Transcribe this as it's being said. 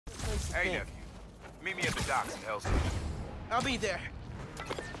Hey, Finn. nephew. Meet me at the docks in Hell's Kitchen. I'll be there.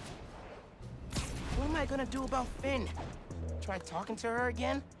 What am I gonna do about Finn? Try talking to her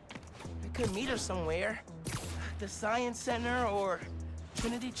again? I could meet her somewhere. The Science Center or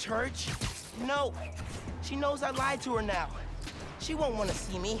Trinity Church? No! She knows I lied to her now. She won't want to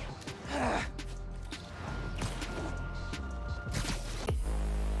see me.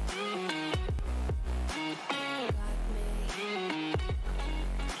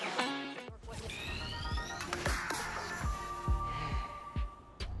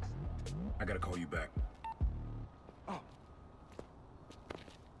 I gotta call you back. Oh. All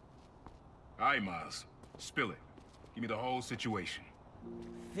right, Miles. Spill it. Give me the whole situation.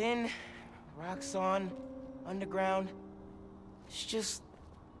 Finn, Roxxon, Underground. It's just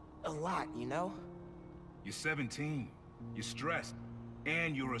a lot, you know? You're 17. You're stressed.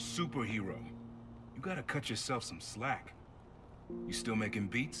 And you're a superhero. You gotta cut yourself some slack. You still making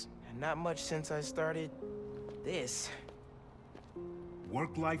beats? And not much since I started this.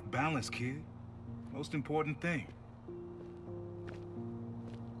 Work-life balance, kid. Most important thing.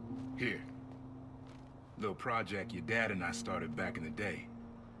 Here. Little project your dad and I started back in the day.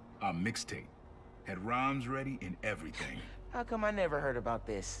 Our mixtape. Had rhymes ready and everything. How come I never heard about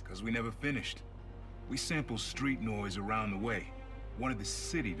this? Cause we never finished. We sampled street noise around the way. Wanted the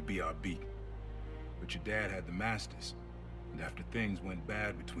city to be our beat. But your dad had the masters. And after things went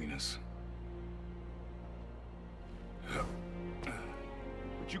bad between us...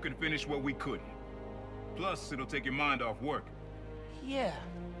 But you can finish what we couldn't. Plus, it'll take your mind off work. Yeah.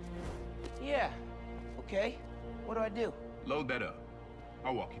 Okay. What do I do? Load that up.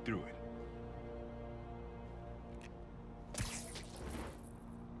 I'll walk you through it.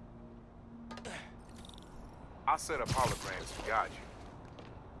 I'll set up holograms to guide you.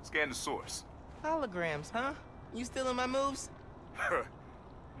 Scan the source. Holograms, huh? You stealing my moves?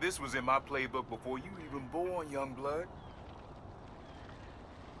 This was in my playbook before you even born, young blood.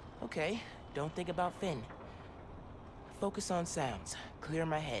 Okay, don't think about Finn. Focus on sounds. Clear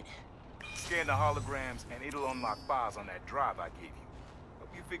my head. Scan the holograms and it'll unlock files on that drive I gave you.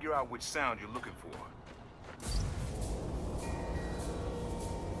 Help you figure out which sound you're looking for.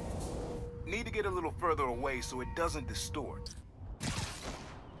 Need to get a little further away so it doesn't distort.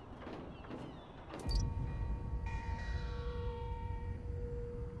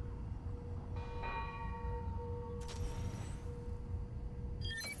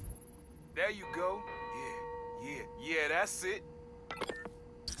 There you go. Yeah, that's it.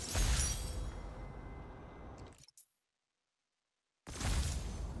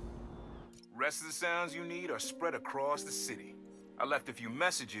 Rest of the sounds you need are spread across the city. I left a few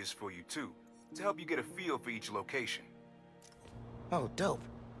messages for you too, to help you get a feel for each location. Oh, dope.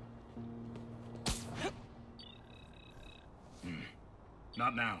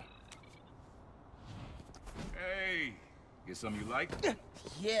 Not now. Hey, get something you like?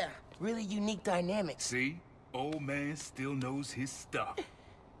 Yeah, really unique dynamics. See? Old man still knows his stuff.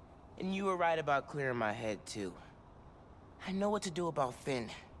 And you were right about clearing my head, too. I know what to do about Finn.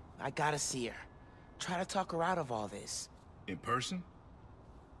 I gotta see her. Try to talk her out of all this. In person?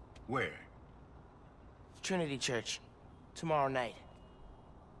 Where? Trinity Church. Tomorrow night.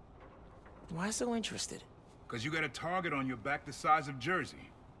 Why so interested? Cause you got a target on your back the size of Jersey.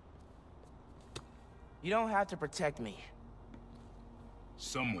 You don't have to protect me.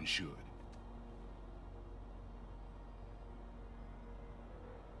 Someone should.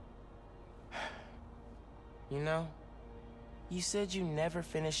 You know, you said you never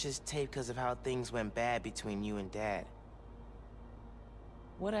finished this tape because of how things went bad between you and Dad.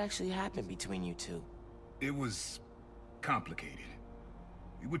 What actually happened between you two? It was complicated.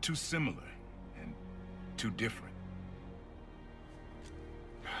 We were too similar and too different.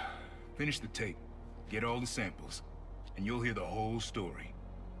 Finish the tape, get all the samples, and you'll hear the whole story.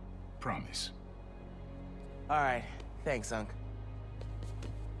 Promise. All right, thanks, Unc.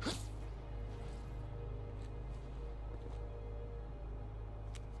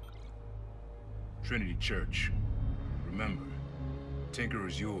 Trinity Church. Remember, Tinker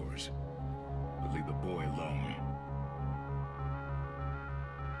is yours, but leave the boy alone.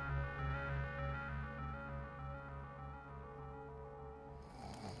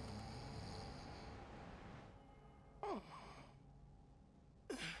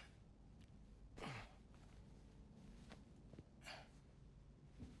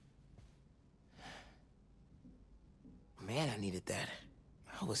 Man, I needed that.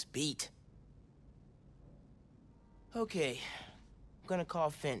 I was beat. Okay, I'm gonna call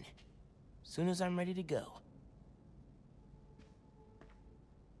Finn. Soon as I'm ready to go.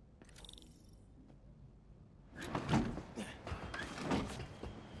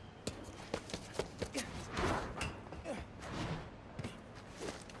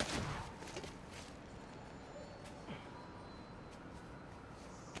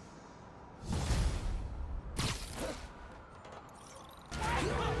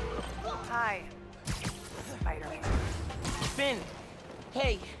 Hi, Spider-Man. Finn,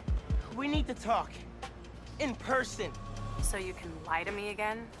 hey, we need to talk. In person. So you can lie to me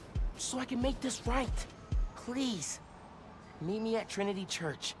again? So I can make this right. Please. Meet me at Trinity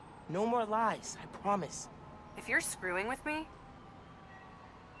Church. No more lies, I promise. If you're screwing with me...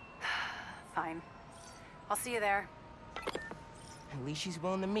 Fine. I'll see you there. At least she's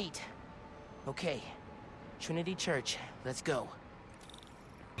willing to meet. Okay. Trinity Church, let's go.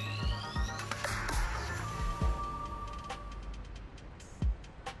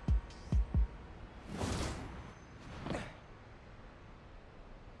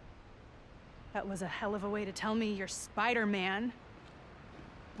 That was a hell of a way to tell me you're Spider-Man.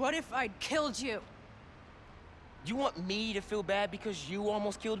 What if I'd killed you? You want me to feel bad because you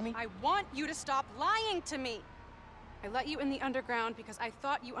almost killed me? I want you to stop lying to me. I let you in the underground because I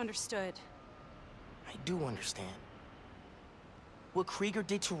thought you understood. I do understand. What Krieger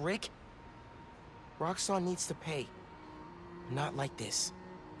did to Rick? Roxxon needs to pay. Not like this.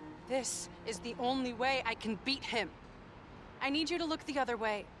 This is the only way I can beat him. I need you to look the other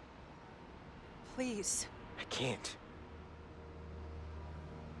way. Please. I can't.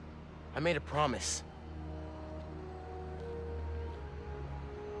 I made a promise.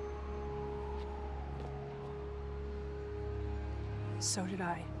 So did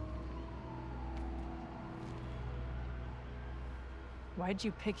I. Why'd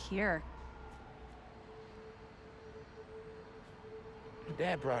you pick here?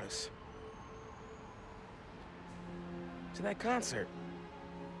 Dad brought us. To that concert.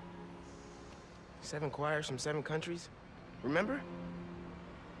 7 choirs from 7 countries. Remember?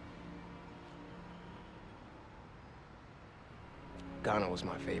 Ghana was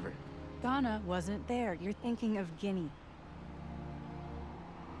my favorite. Ghana wasn't there. You're thinking of Guinea.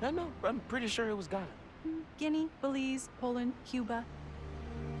 No, I'm pretty sure it was Ghana. Guinea, Belize, Poland, Cuba.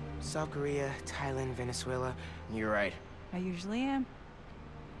 South Korea, Thailand, Venezuela. You're right. I usually am.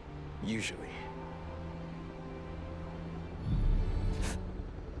 Usually.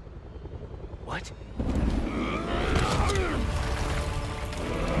 What?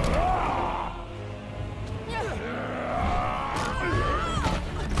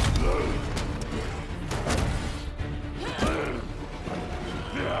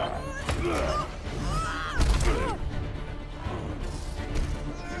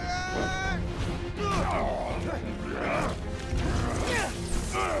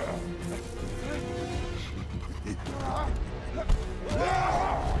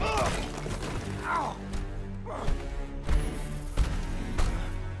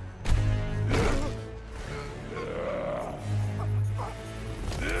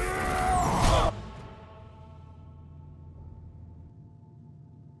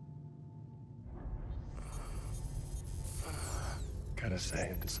 Gotta say,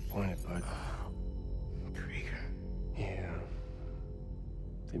 I'm disappointed, bud. Krieger. Yeah.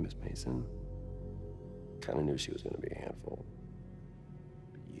 See, Miss Mason? Kinda knew she was gonna be a handful.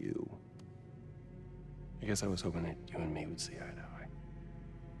 But you... I guess I was hoping that you and me would see eye to eye.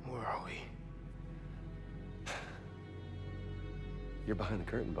 Where are we? You're behind the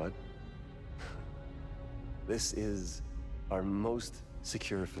curtain, bud. This is our most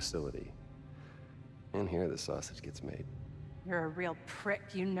secure facility. And here the sausage gets made. You're a real prick,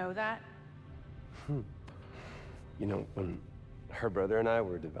 you know that? You know, when her brother and I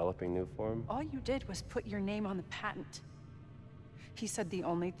were developing new form... All you did was put your name on the patent. He said the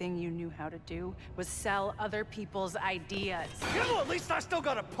only thing you knew how to do was sell other people's ideas. You know, at least I still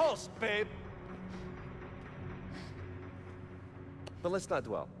got a pulse, babe. But let's not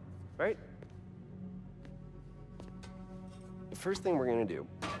dwell, right? The first thing we're gonna do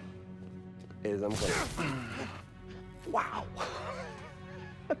is I'm gonna... Wow!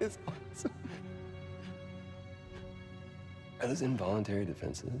 That is awesome. Are those involuntary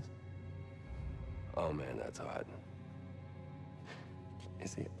defenses? Oh man, that's hot. You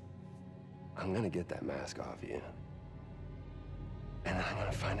see, I'm gonna get that mask off you. And I'm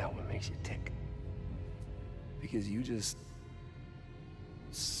gonna find out what makes you tick. Because you just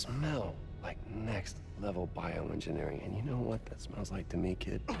smell like next level bioengineering. And you know what that smells like to me,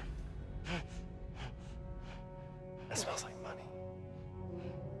 kid? That smells like money.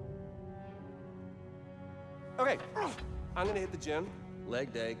 Okay, I'm gonna hit the gym.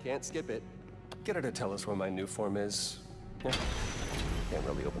 Leg day, can't skip it. Get her to tell us where my new form is. Yeah. Can't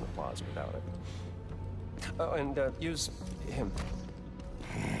really open the plaza without it. Oh, and use him.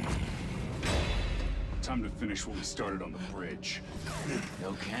 Time to finish what we started on the bridge.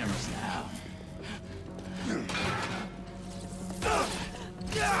 No cameras now.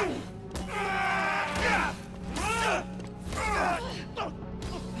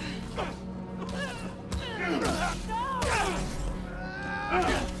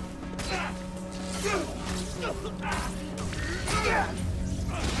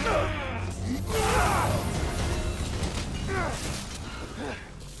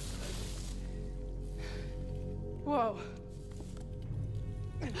 Whoa.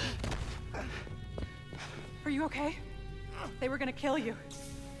 Are you okay? They were gonna kill you.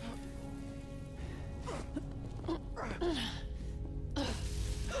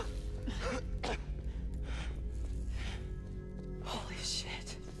 Holy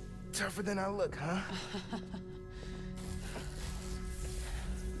shit. Tougher than I look, huh?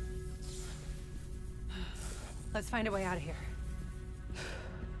 Let's find a way out of here.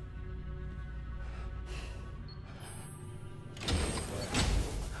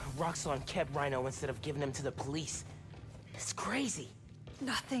 Roxxon kept Rhino instead of giving him to the police. It's crazy.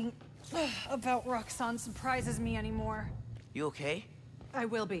 Nothing about Roxxon surprises me anymore. You okay? I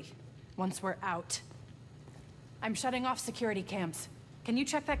will be, once we're out. I'm shutting off security cams. Can you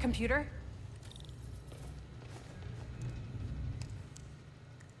check that computer?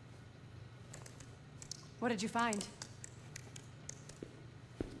 What did you find?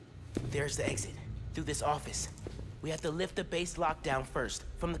 There's the exit. Through this office. We have to lift the base lockdown first,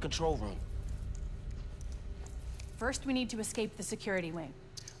 from the control room. First, we need to escape the security wing.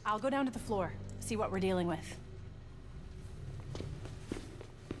 I'll go down to the floor, see what we're dealing with.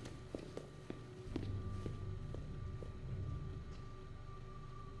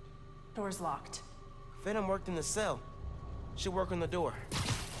 Door's locked. Venom worked in the cell. Should work on the door.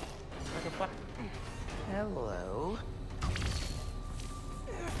 I can find... Hello?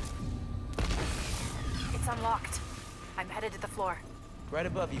 It's unlocked. I'm headed to the floor. Right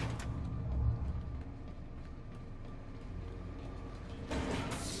above you.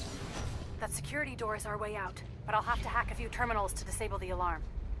 That security door is our way out, but I'll have to hack a few terminals to disable the alarm.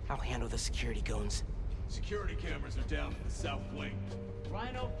 I'll handle the security goons. Security cameras are down in the south wing.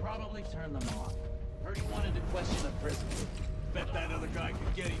 Rhino probably turned them off. Heard he wanted to question the prison. Bet that other guy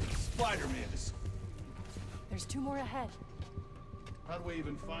could get even Spider-Man's. There's 2 more ahead. How'd we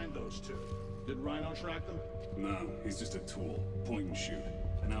even find those 2? Did Rhino track them? No, he's just a tool. Point and shoot.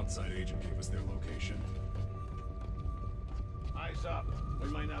 An outside agent gave us their location. Eyes up. We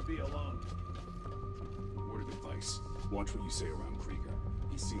might not be alone. Word of advice. Watch what you say around Krieger.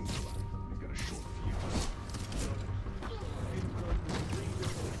 He seems like he's got a short fuse.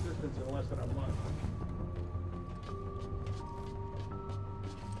 Assistance in less than a month.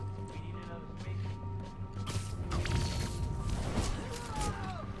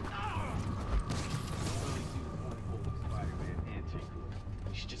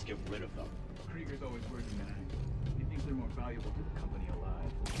 We should just get rid of them. Krieger's always working at him. He thinks they're more valuable to the company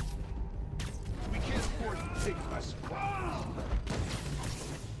alive. We can't afford to take less.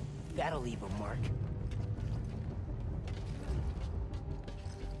 That'll leave a mark.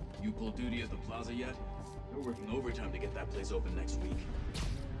 You pull duty at the plaza yet? They're working overtime to get that place open next week.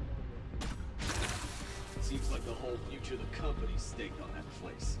 Seems like the whole future of the company's staked on that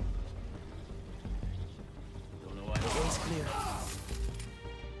place. Don't know why. The way's clear.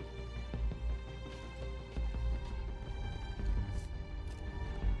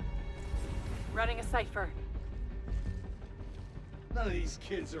 Running a cipher. None of these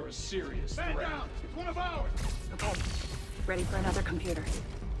kids are a serious threat. Man down! It's one of ours! Okay, ready for another computer.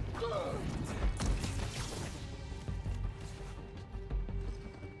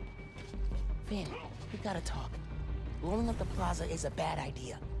 Finn, we gotta talk. Blowing up the plaza is a bad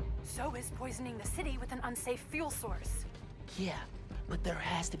idea. So is poisoning the city with an unsafe fuel source. Yeah, but there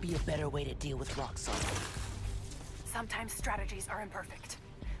has to be a better way to deal with Roxxon. Sometimes strategies are imperfect,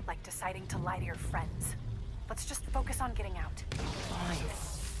 like deciding to lie to your friends. Let's just focus on getting out. Fine.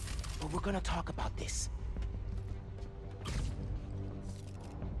 But we're gonna talk about this.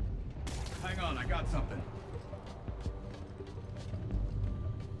 Hang on, I got something.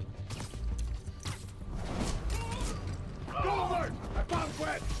 Go alert! I found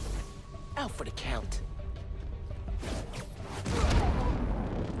Brett! Out for the count.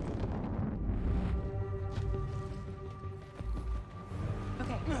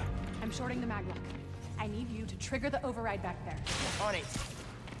 Okay, I'm shorting the maglock. I need you to trigger the override back there. On it.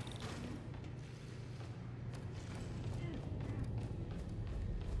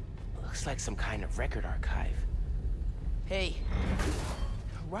 Looks like some kind of record archive. Hey,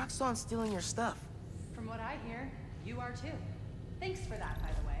 Roxxon's stealing your stuff. From what I hear, you are too. Thanks for that,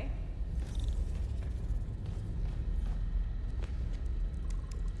 by the way.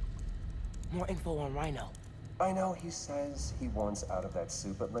 More info on Rhino. I know he says he wants out of that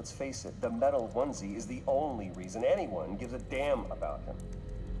suit, but let's face it, the metal onesie is the only reason anyone gives a damn about him.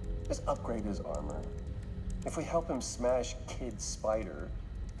 Just upgrade his armor. If we help him smash Kid Spider,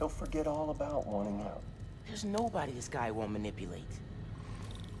 he'll forget all about wanting out. There's nobody this guy won't manipulate.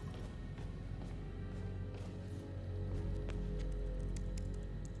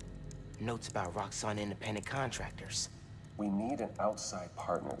 Notes about Roxxon independent contractors. We need an outside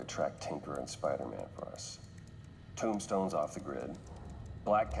partner to track Tinker and Spider-Man for us. Tombstone's off the grid.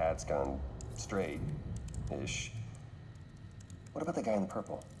 Black Cat's gone straight-ish. What about the guy in the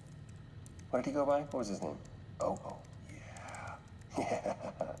purple? What did he go by? What was his name? Oh, yeah.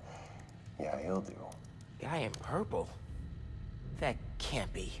 Yeah, he'll do. Guy in purple? That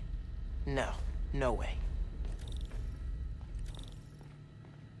can't be. No, no way.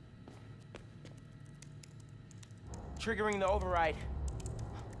 Triggering the override.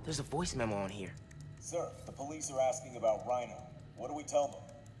 There's a voice memo on here. Sir, the police are asking about Rhino. What do we tell them?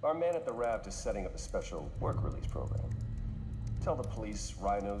 Our man at the raft is setting up a special work release program. Tell the police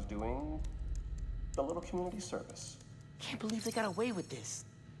Rhino's doing a little community service. Can't believe they got away with this.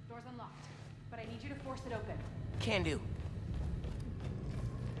 Door's unlocked, but I need you to force it open. Can do.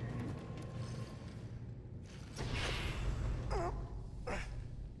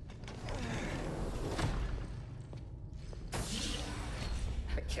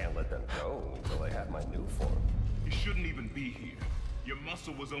 I can't let them go until I have my new form. You shouldn't even be here. Your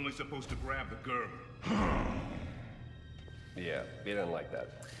muscle was only supposed to grab the girl. Yeah, he didn't like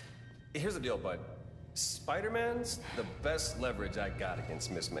that. Here's the deal, bud. Spider-Man's the best leverage I got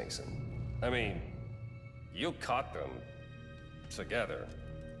against Miss Mason. I mean, you caught them together.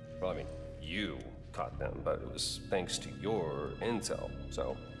 Well, I mean, you caught them, but it was thanks to your intel.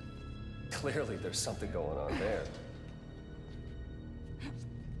 So, clearly there's something going on there.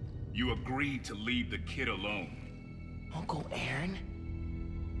 You agreed to leave the kid alone. Uncle Aaron?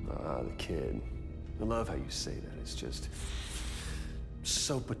 Ah, the kid. I love how you say that. It's just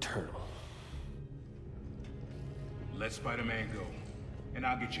so paternal. Let Spider-Man go, and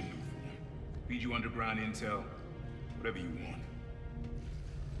I'll get you new form. Feed you underground intel, whatever you want.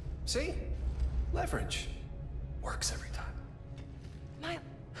 See? Leverage. Works every time. Miles,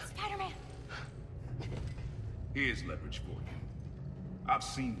 Spider-Man. Here's leverage for you. I've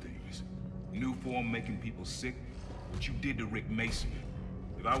seen things. New form making people sick. What you did to Rick Mason.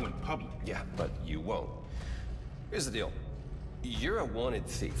 If I went public... Yeah, but you won't. Here's the deal. You're a wanted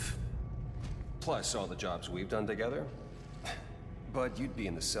thief. Plus all the jobs we've done together. But you'd be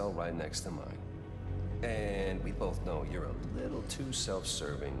in the cell right next to mine. And we both know you're a little too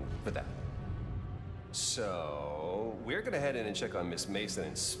self-serving for that. So, we're gonna head in and check on Miss Mason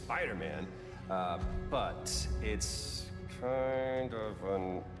and Spider-Man. But it's kind of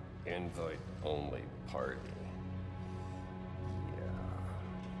an invite-only party. Yeah.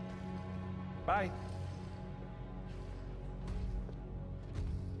 Bye.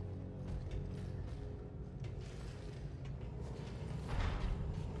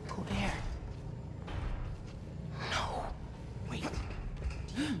 Go there. No. Wait.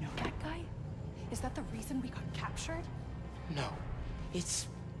 Do you know that guy? Is that the reason we got captured? No. It's...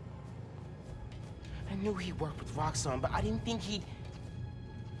 I knew he worked with Roxxon, but I didn't think he'd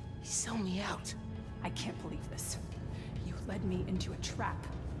sell me out. I can't believe this. You led me into a trap.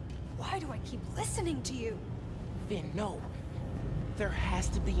 Why do I keep listening to you? Finn, no. There has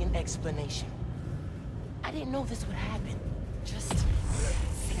to be an explanation. I didn't know this would happen. Just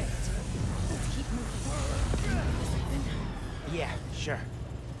say it. Let's keep moving. Yeah, sure.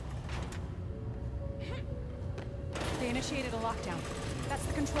 They initiated a lockdown. That's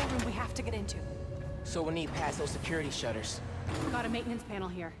the control room we have to get into. So we need past those security shutters. We've got a maintenance panel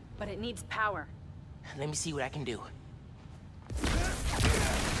here, but it needs power. Let me see what I can do.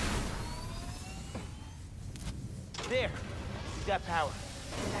 There! We got power.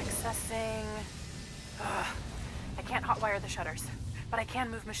 Accessing... I can't hotwire the shutters, but I can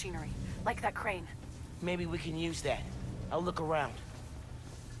move machinery, like that crane. Maybe we can use that. I'll look around.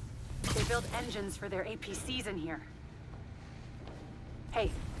 They build engines for their APCs in here.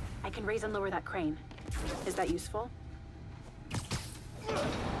 Hey, I can raise and lower that crane. Is that useful?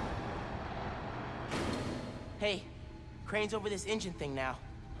 Hey, crane's over this engine thing now.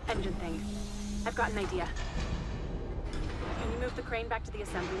 Engine thing. I've got an idea. Can you move the crane back to the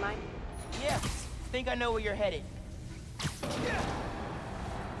assembly line? Yeah, think I know where you're headed.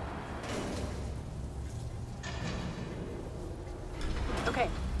 Okay,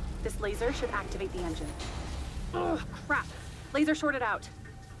 this laser should activate the engine. Oh, crap! Laser shorted out.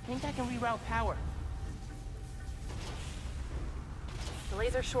 Think I can reroute power. The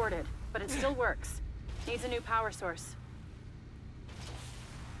laser shorted, but it still works. Needs a new power source.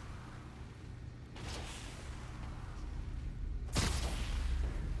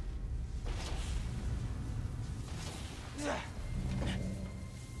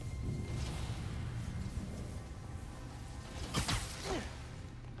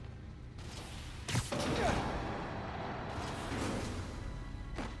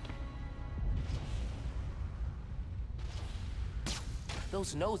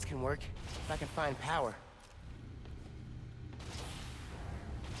 Those nodes can work, if I can find power.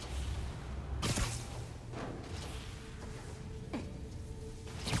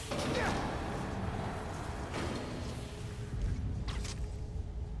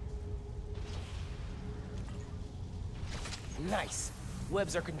 Nice.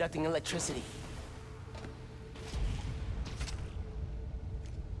 Webs are conducting electricity.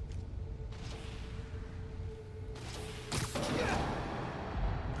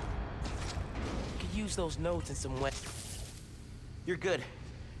 Could use those nodes in some way. You're good.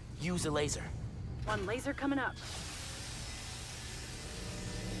 Use a laser. One laser coming up.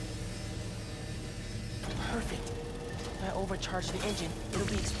 Perfect. If I overcharge the engine, it'll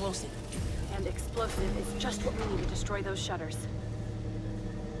be explosive. And explosive is just what we need to destroy those shutters.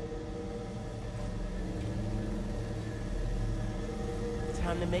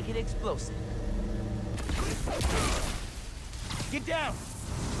 Time to make it explosive. Get down!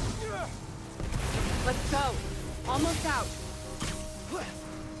 Let's go. Almost out.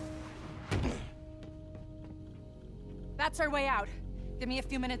 That's our way out. Give me a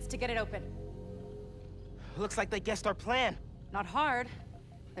few minutes to get it open. Looks like they guessed our plan. Not hard.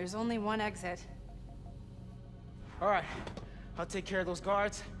 There's only one exit. All right, I'll take care of those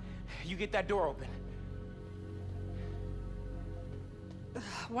guards. You get that door open.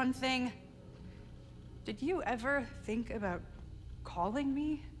 One thing. Did you ever think about calling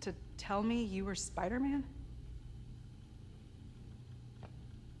me to tell me you were Spider-Man?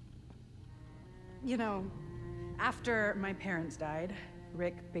 You know, after my parents died,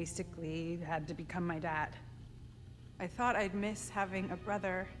 Rick basically had to become my dad. I thought I'd miss having a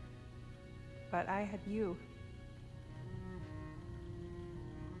brother, but I had you.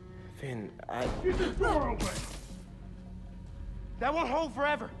 Finn, Get this door open! That won't hold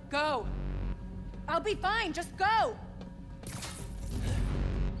forever. Go! I'll be fine, just go!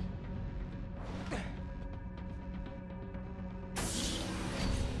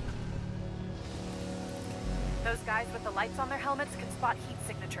 Those guys with the lights on their helmets can spot heat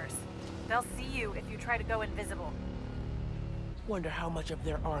signatures. They'll see you if you try to go invisible. Wonder how much of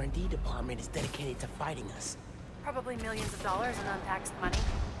their R&D department is dedicated to fighting us. Probably millions of dollars in untaxed money.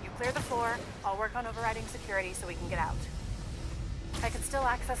 You clear the floor, I'll work on overriding security so we can get out. I can still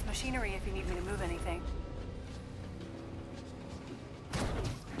access machinery if you need me to move anything.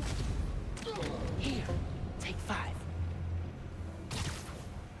 Here, take 5.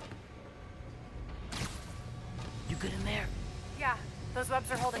 You good in there? Yeah, those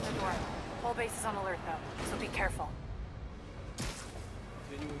webs are holding the door. Whole base is on alert though, so be careful.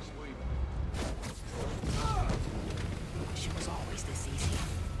 Continuing sweep. Wish it was always this easy.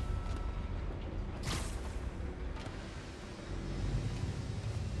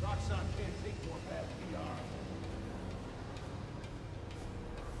 Roxxon can't take more bad PR.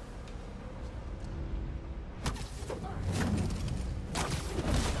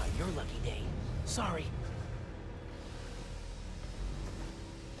 Not your lucky day. Sorry.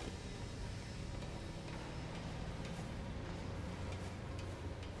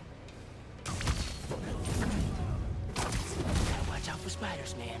 Gotta watch out for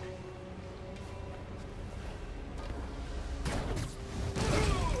spiders, man.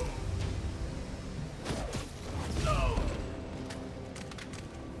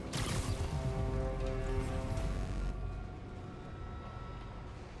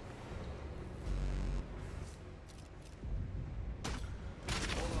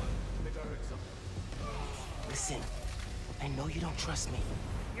 Listen, I know you don't trust me.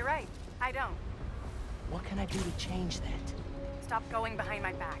 You're right, I don't. What can I do to change that? Stop going behind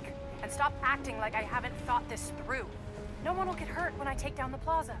my back. And stop acting like I haven't thought this through. No one will get hurt when I take down the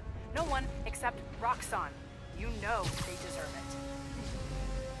plaza. No one except Roxxon. You know they deserve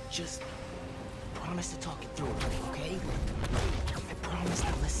it. Just promise to talk it through with me, okay? I promise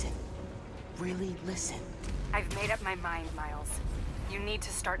to listen. Really listen. I've made up my mind, Miles. You need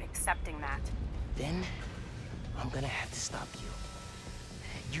to start accepting that. Then, I'm gonna have to stop you.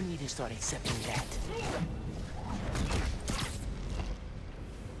 You need to start accepting that.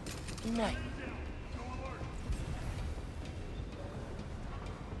 Good night.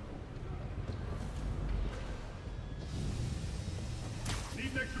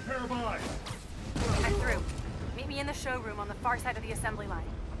 Need an extra pair of eyes. I'm through. Meet me in the showroom on the far side of the assembly line.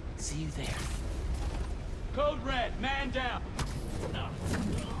 See you there. Code red, man down. Another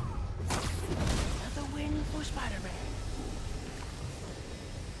win for Spider-Man.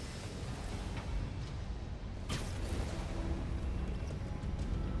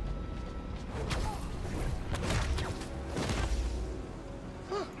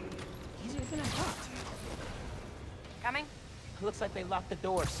 Easier than I thought. Coming? Looks like they locked the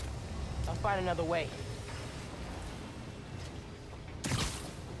doors. I'll find another way.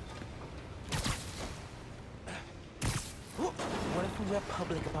 What if we went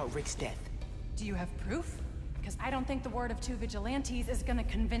public about Rick's death? Do you have proof? Because I don't think the word of two vigilantes is gonna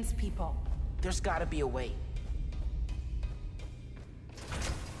convince people. There's gotta be a way.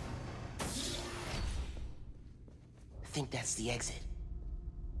 I think that's the exit.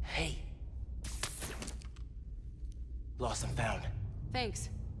 Hey. Lost and found. Thanks.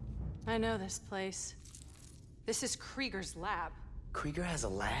 I know this place. This is Krieger's lab. Krieger has a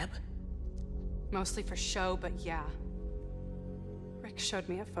lab? Mostly for show, but yeah. Rick showed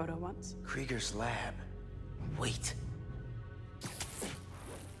me a photo once. Krieger's lab. Wait.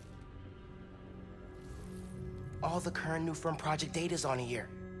 All the current new firm project data's on here.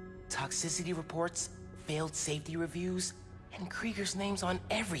 Toxicity reports, failed safety reviews, and Krieger's name's on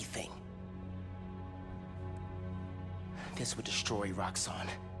everything. This would destroy Roxxon.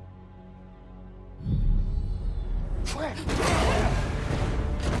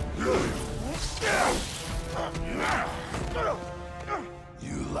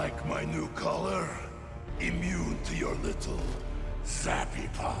 You like my new color? Immune to your little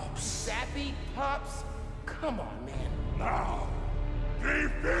zappy pops. Zappy Pops? Come on, man. Now, we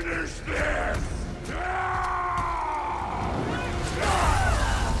finish this!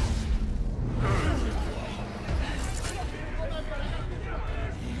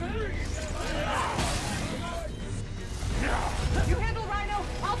 You handle Rhino,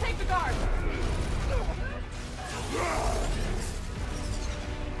 I'll take the guard!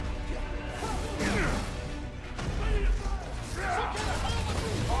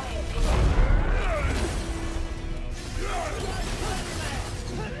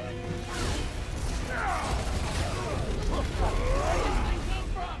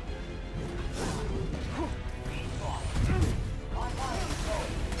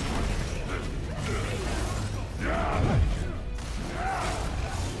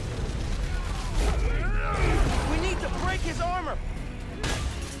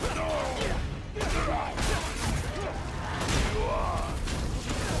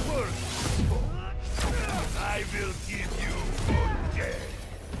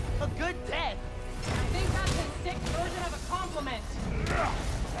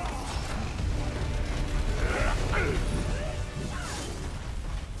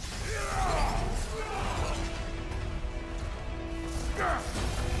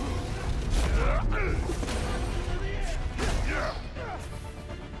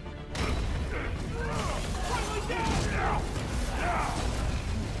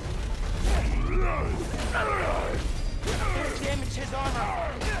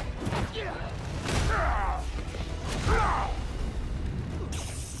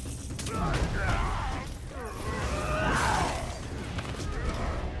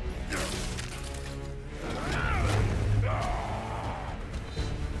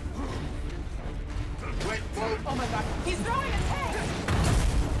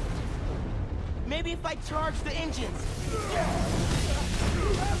 Maybe if I charge the engines.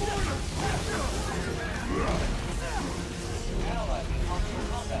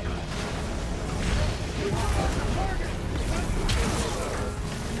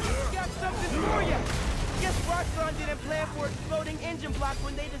 Got something for you. Guess Roxxon didn't plan for exploding engine blocks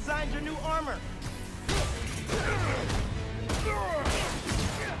when they designed your new armor.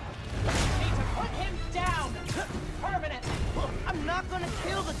 Need to put him down! Permanent! I'm not gonna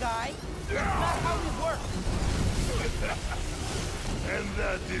kill the guy. That's not how we work. And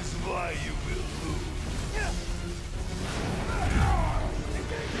that is why you will lose.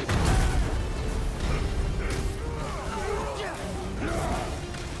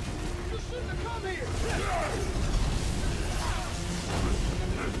 You shouldn't have come here!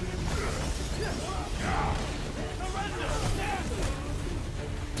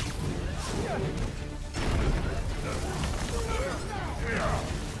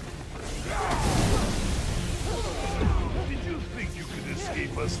 Did you think you could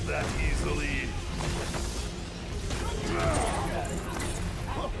escape us that easily?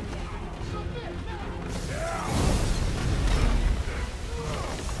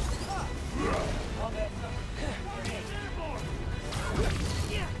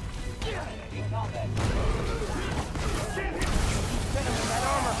 That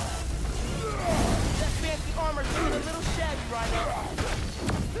armor. That fancy armor's looking a little shabby right now.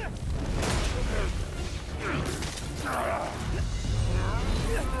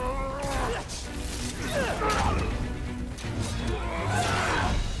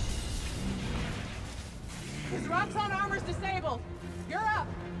 His Roxxon armor's disabled. You're up.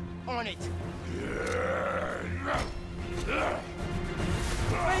 On it.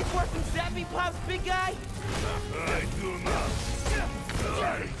 Ready for some zappy pops, big guy? I do not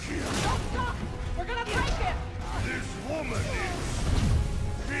like him. Don't stop! We're gonna break him! This woman is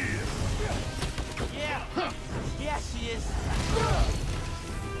fear. Yeah. Yeah, she is.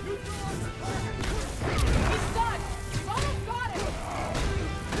 He's done! We've almost got him!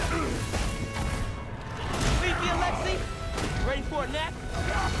 Freaky Alexi, ready for a nap?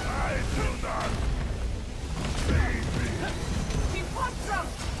 I do not. Save me. He's punch drunk!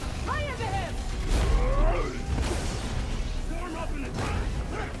 Right into him! Warm up in attack.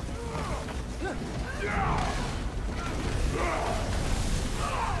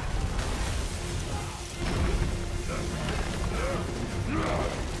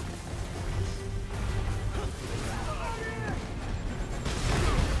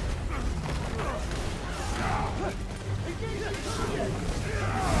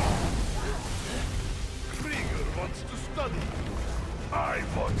 Krieger wants to study. I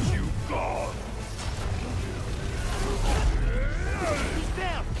want you gone. He's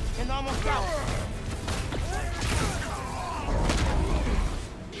down and almost out.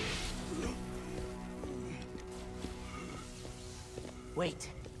 Wait.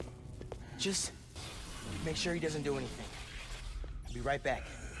 Just make sure he doesn't do anything. I'll be right back.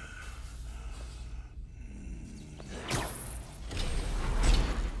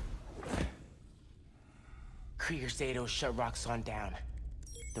 Krieger said it'll shut Roxxon down.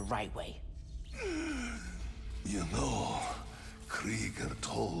 The right way. You know, Krieger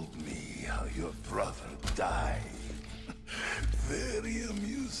told me how your brother died. Very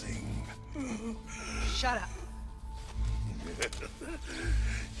amusing. Shut up.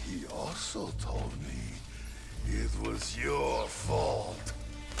 He also told me it was your fault.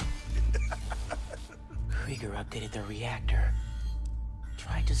 Krieger updated the reactor.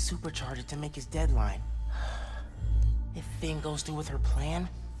 Tried to supercharge it to make his deadline. If Finn goes through with her plan...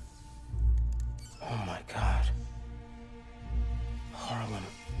 Oh my god. Harlem.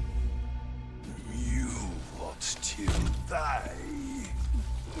 You won't still die.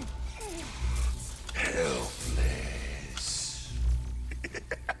 Helpless.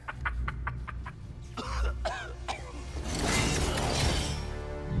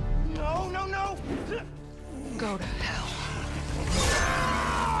 No, no, no! Go to hell.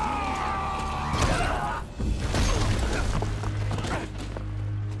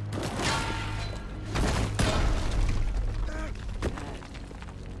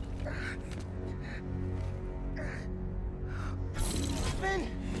 Finn!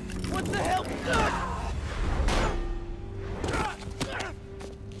 What the hell?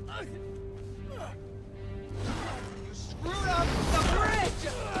 You screwed up the bridge!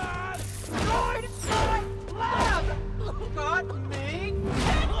 Destroyed my lab! Got me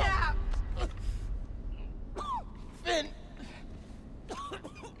kidnapped! Finn!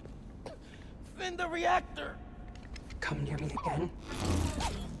 Finn, the reactor! Come near me again.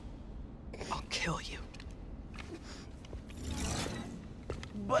 I'll kill you.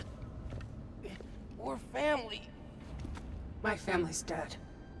 But... we're family. My family's dead.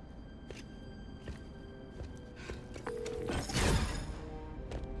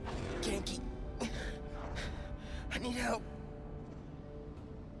 Genki. I need help.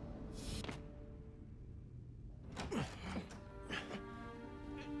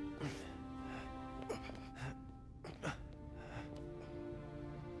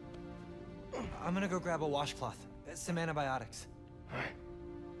 I'm gonna go grab a washcloth, some antibiotics.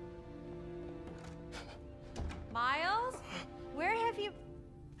 Miles? Where have you...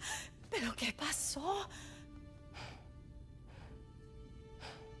 ¿Pero qué pasó?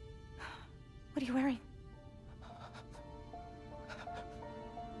 What are you wearing?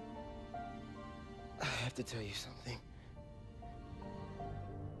 I have to tell you something.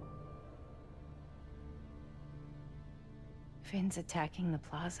 Finn's attacking the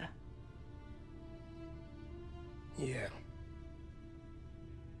plaza. Yeah.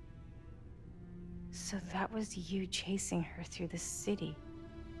 So that was you chasing her through the city.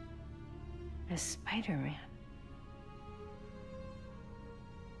 As Spider-Man.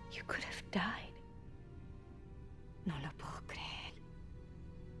 You could have died. No lo puedo creer.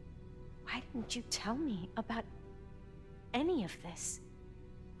 Why didn't you tell me about any of this?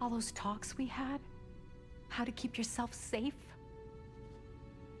 All those talks we had? How to keep yourself safe?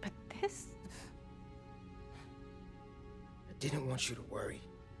 But this... I didn't want you to worry.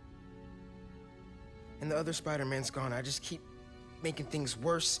 And the other Spider-Man's gone. I just keep making things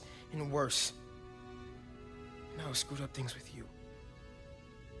worse and worse. Now I screwed up things with you.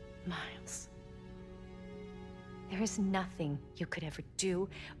 Miles. There is nothing you could ever do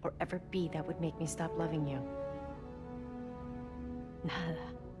or ever be that would make me stop loving you. Nada.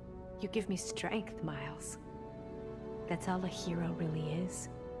 You give me strength, Miles. That's all a hero really is.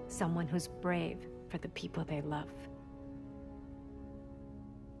 Someone who's brave for the people they love.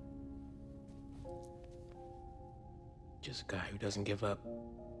 Just a guy who doesn't give up.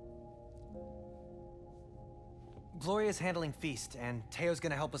 Gloria's handling Feast, and Teo's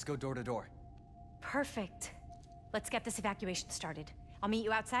gonna help us go door to door. Perfect. Let's get this evacuation started. I'll meet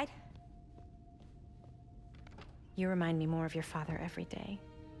you outside. You remind me more of your father every day.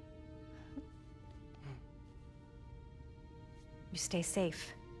 You stay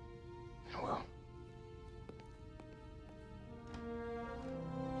safe. I will.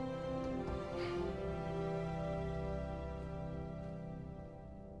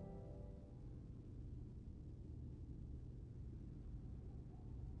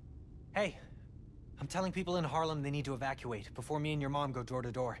 Hey, I'm telling people in Harlem they need to evacuate before me and your mom go door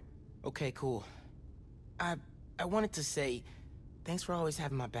to door. Okay, cool. I wanted to say, thanks for always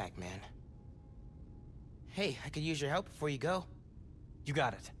having my back, man. Hey, I could use your help before you go. You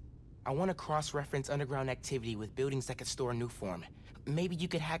got it. I want to cross-reference underground activity with buildings that could store Nuform. Maybe you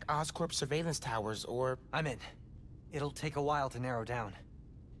could hack Oscorp's surveillance towers, or... I'm in. It'll take a while to narrow down.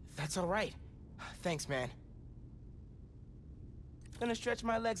 That's all right. Thanks, man. Gonna stretch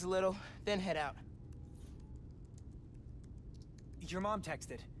my legs a little, then head out. Your mom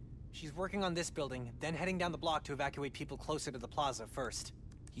texted. She's working on this building, then heading down the block to evacuate people closer to the plaza first.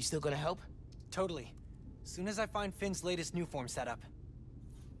 You still gonna help? Totally. Soon as I find Finn's latest Nuform setup.